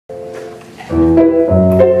Communism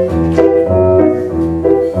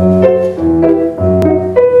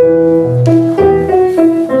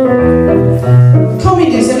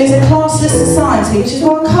is a classless society, which is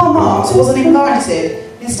why Karl Marx wasn't invited.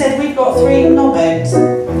 Instead, we've got 3 knobheads.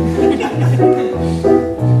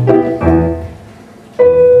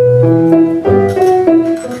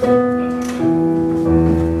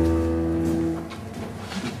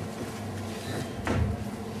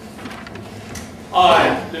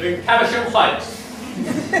 I live in Caversham Heights.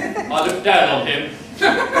 I look down on him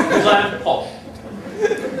because I'm posh.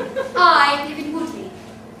 I live in Woodley.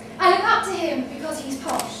 I look up to him because he's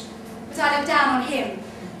posh, but I look down on him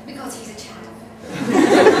because he's a chav.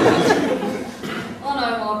 I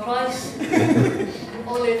know my place. I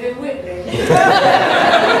live in Whitley.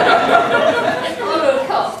 I look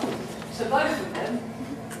up to both of them,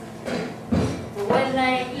 but when they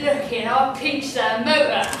ain't looking, I pinch their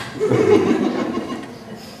motor.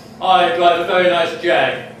 I drive a very nice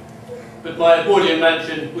Jag, but my Edwardian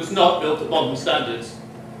mansion was not built to modern standards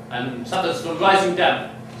and suffers from rising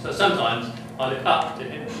damp, so sometimes I look up to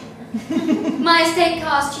him. My estate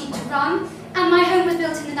car's cheap to run, and my home was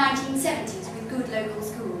built in the 1970s with good local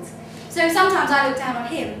schools. So sometimes I look down on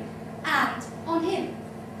him, and on him.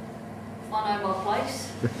 I know my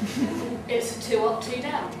place. It's a 2 up, 2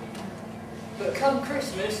 down. But come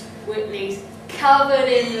Christmas, Whitley's covered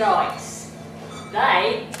in lights.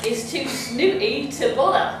 They is too snooty to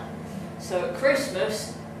bother. So at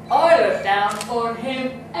Christmas, I look down on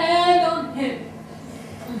him and on him.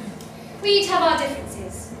 We each have our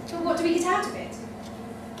differences, but what do we get out of it?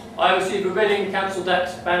 I receive a Reading Council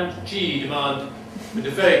Tax Band G demand with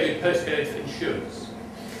a very good postcode for insurance.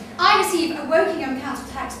 I receive a Wokingham Council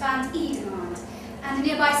Tax Band E demand, and a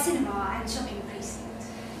nearby cinema and shopping precinct.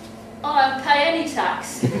 I don't pay any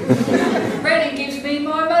tax. Reading gives me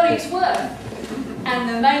my money's worth. And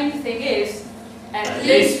the main thing is, at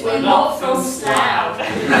least we're not from Slough.